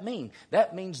does that mean?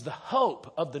 That means the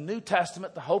hope of the New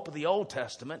Testament, the hope of the Old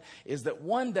Testament, is that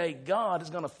one day God is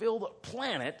going to fill the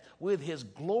planet with His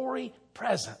glory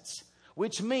presence.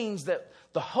 Which means that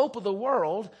the hope of the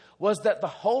world was that the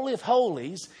Holy of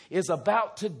Holies is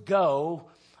about to go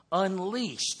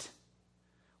unleashed.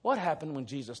 What happened when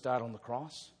Jesus died on the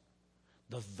cross?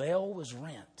 The veil was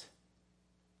rent.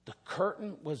 The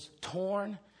curtain was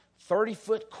torn,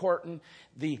 30-foot curtain.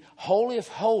 The Holy of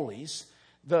Holies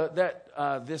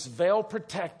that this veil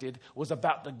protected was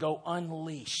about to go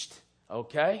unleashed.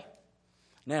 Okay?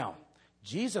 Now,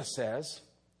 Jesus says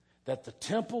that the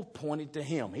temple pointed to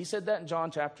Him. He said that in John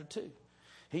chapter 2.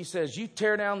 He says, you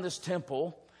tear down this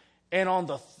temple, and on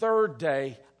the third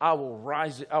day, I will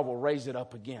raise it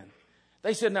up again.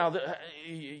 They said, now,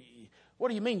 what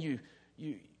do you mean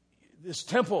this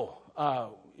temple,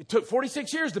 it took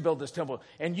 46 years to build this temple,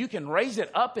 and you can raise it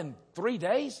up in 3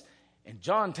 days? And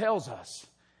John tells us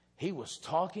he was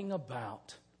talking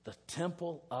about the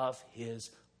temple of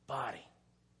His body.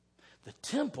 The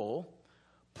temple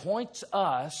points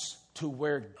us to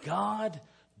where God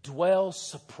dwells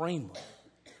supremely.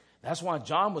 That's why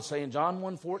John would say in John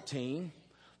 1:14,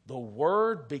 the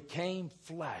Word became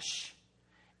flesh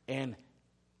and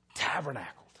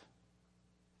tabernacled.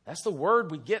 That's the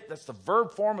word we get. That's the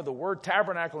verb form of the word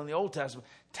tabernacle in the Old Testament.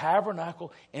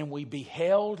 Tabernacle, and we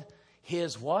beheld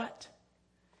His what?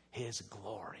 His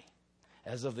glory,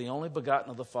 as of the only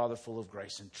begotten of the Father, full of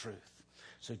grace and truth.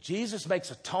 So Jesus makes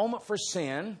atonement for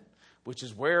sin, which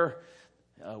is where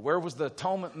was the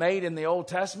atonement made in the Old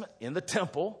Testament? In the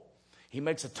temple. He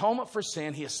makes atonement for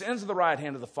sin. He ascends to the right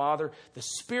hand of the Father. The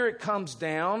Spirit comes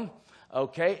down,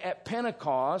 okay, at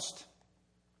Pentecost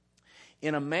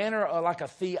in a manner like a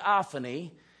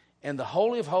theophany. And the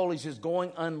Holy of Holies is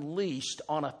going unleashed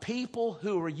on a people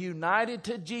who are united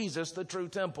to Jesus, the true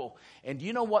temple. And do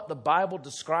you know what the Bible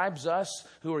describes us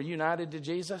who are united to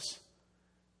Jesus?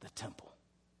 The temple.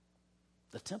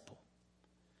 The temple.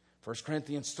 1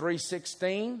 Corinthians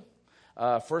 3:16,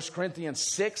 1 Corinthians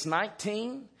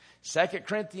 6:19, 2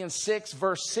 Corinthians 6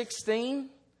 verse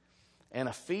 16, and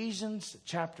Ephesians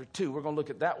chapter 2. We're going to look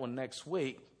at that one next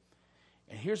week.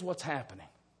 And here's what's happening.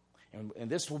 And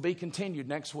this will be continued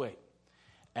next week.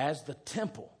 As the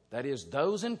temple, that is,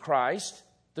 those in Christ,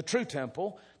 the true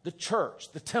temple, the church,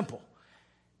 the temple.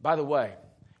 By the way,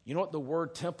 you know what the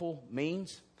word temple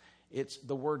means? It's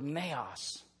the word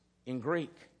naos in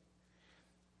Greek.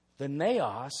 The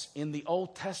naos in the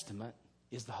Old Testament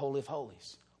is the Holy of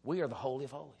Holies. We are the Holy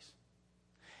of Holies.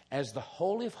 As the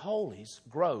Holy of Holies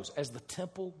grows, as the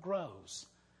temple grows,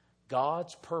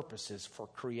 God's purposes for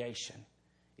creation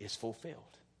is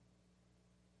fulfilled.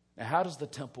 Now, how does the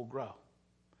temple grow?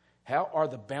 How are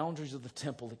the boundaries of the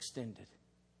temple extended?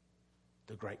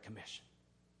 The Great Commission.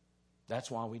 That's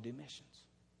why we do missions.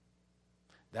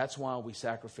 That's why we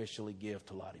sacrificially give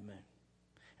to Lottie Moon.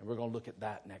 And we're going to look at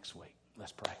that next week.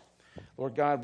 Let's pray. Lord God,